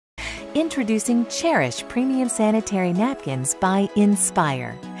Introducing CHERISH Premium Sanitary Napkins by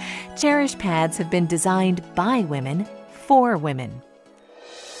Nspire. CHERISH pads have been designed by women for women.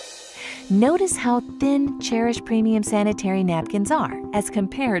 Notice how thin CHERISH Premium Sanitary Napkins are as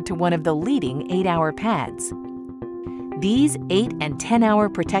compared to one of the leading 8-hour pads. These 8 and 10-hour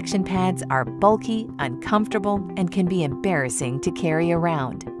protection pads are bulky, uncomfortable, and can be embarrassing to carry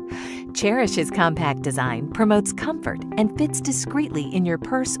around. CHERISH's compact design promotes comfort and fits discreetly in your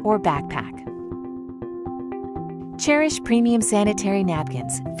purse or backpack. CHERISH Premium Sanitary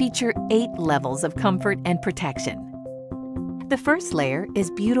Napkins feature 8 levels of comfort and protection. The first layer is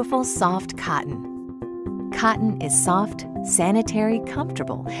beautiful, soft cotton. Cotton is soft, sanitary,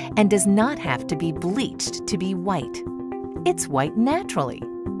 comfortable, and does not have to be bleached to be white. It's white naturally.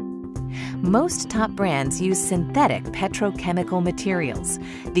 Most top brands use synthetic petrochemical materials.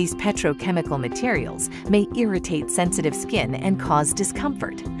 These petrochemical materials may irritate sensitive skin and cause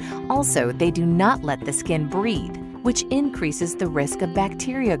discomfort. Also, they do not let the skin breathe, which increases the risk of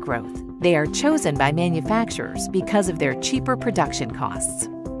bacteria growth. They are chosen by manufacturers because of their cheaper production costs.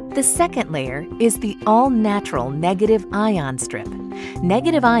 The second layer is the all-natural negative ion strip.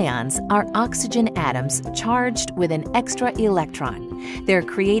 Negative ions are oxygen atoms charged with an extra electron. They're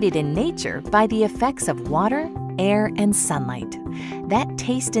created in nature by the effects of water, air, and sunlight. That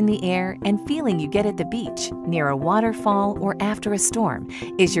taste in the air and feeling you get at the beach, near a waterfall, or after a storm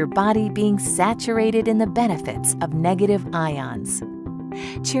is your body being saturated in the benefits of negative ions.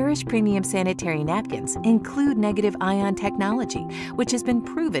 CHERISH Premium Sanitary Napkins include negative ion technology, which has been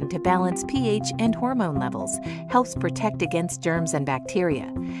proven to balance pH and hormone levels, helps protect against germs and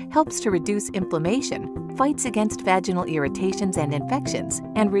bacteria, helps to reduce inflammation, fights against vaginal irritations and infections,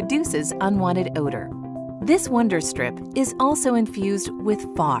 and reduces unwanted odor. This wonder strip is also infused with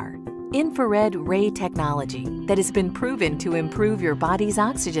FAR, infrared ray technology, that has been proven to improve your body's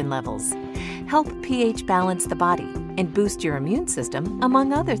oxygen levels, help pH balance the body, and boost your immune system,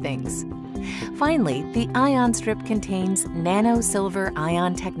 among other things. Finally, the ion strip contains nano-silver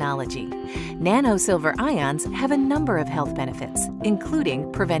ion technology. Nano-silver ions have a number of health benefits,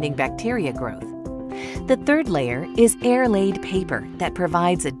 including preventing bacteria growth. The third layer is air-laid paper that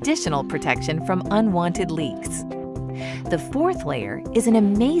provides additional protection from unwanted leaks. The fourth layer is an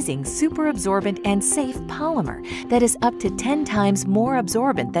amazing super absorbent and safe polymer that is up to 10 times more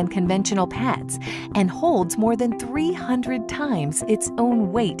absorbent than conventional pads and holds more than 300 times its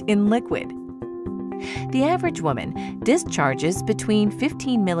own weight in liquid. The average woman discharges between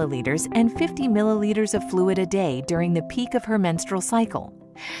 15 milliliters and 50 milliliters of fluid a day during the peak of her menstrual cycle.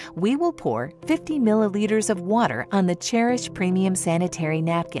 We will pour 50 milliliters of water on the CHERISH Premium Sanitary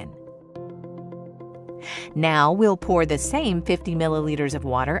Napkin. Now we'll pour the same 50 milliliters of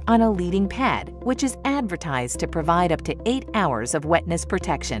water on a leading pad, which is advertised to provide up to 8 hours of wetness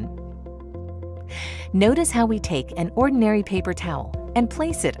protection. Notice how we take an ordinary paper towel and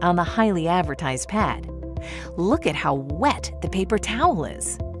place it on the highly advertised pad. Look at how wet the paper towel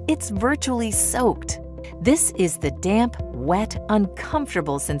is. It's virtually soaked. This is the damp, wet,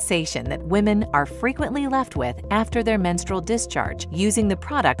 uncomfortable sensation that women are frequently left with after their menstrual discharge using the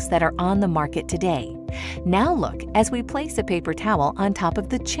products that are on the market today. Now look as we place a paper towel on top of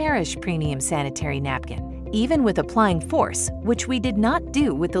the CHERISH Premium Sanitary Napkin. Even with applying force, which we did not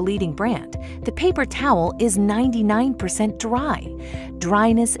do with the leading brand, the paper towel is 99% dry.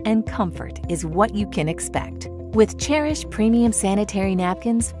 Dryness and comfort is what you can expect. With CHERISH Premium Sanitary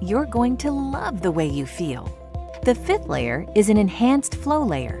Napkins, you're going to love the way you feel. The fifth layer is an enhanced flow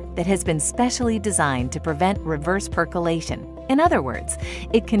layer that has been specially designed to prevent reverse percolation. In other words,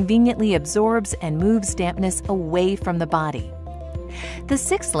 it conveniently absorbs and moves dampness away from the body. The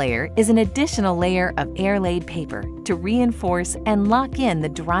sixth layer is an additional layer of air-laid paper to reinforce and lock in the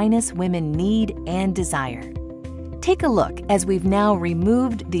dryness women need and desire. Take a look as we've now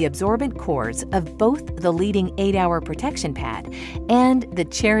removed the absorbent cores of both the leading 8-hour protection pad and the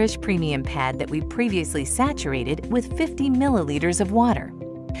CHERISH Premium pad that we previously saturated with 50 milliliters of water.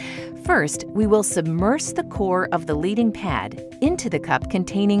 First, we will submerge the core of the leading pad into the cup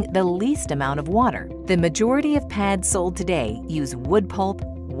containing the least amount of water. The majority of pads sold today use wood pulp,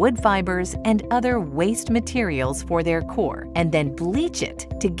 wood fibers, and other waste materials for their core, and then bleach it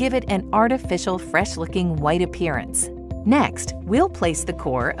to give it an artificial, fresh-looking white appearance. Next, we'll place the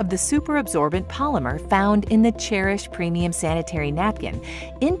core of the super absorbent polymer found in the CHERISH Premium Sanitary Napkin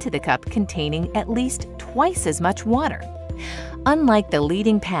into the cup containing at least twice as much water. Unlike the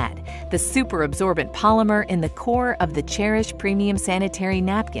leading pad, the super absorbent polymer in the core of the CHERISH Premium Sanitary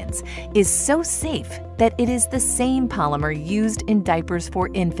Napkins is so safe that it is the same polymer used in diapers for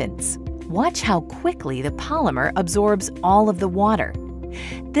infants. Watch how quickly the polymer absorbs all of the water.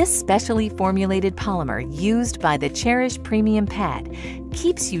 This specially formulated polymer used by the CHERISH Premium Pad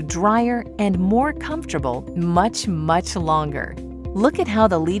keeps you drier and more comfortable much longer. Look at how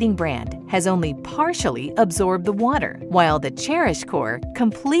the leading brand has only partially absorbed the water, while the CHERISH core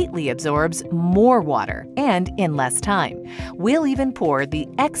completely absorbs more water and in less time. We'll even pour the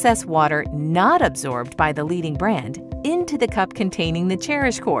excess water not absorbed by the leading brand into the cup containing the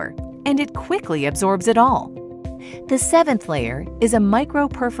CHERISH core, and it quickly absorbs it all. The seventh layer is a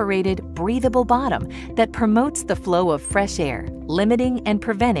micro-perforated, breathable bottom that promotes the flow of fresh air, limiting and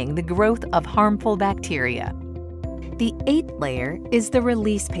preventing the growth of harmful bacteria. The eighth layer is the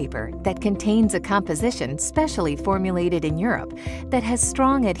release paper that contains a composition specially formulated in Europe that has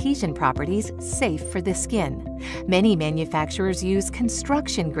strong adhesion properties safe for the skin. Many manufacturers use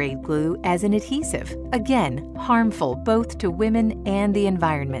construction-grade glue as an adhesive, again, harmful both to women and the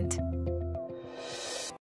environment.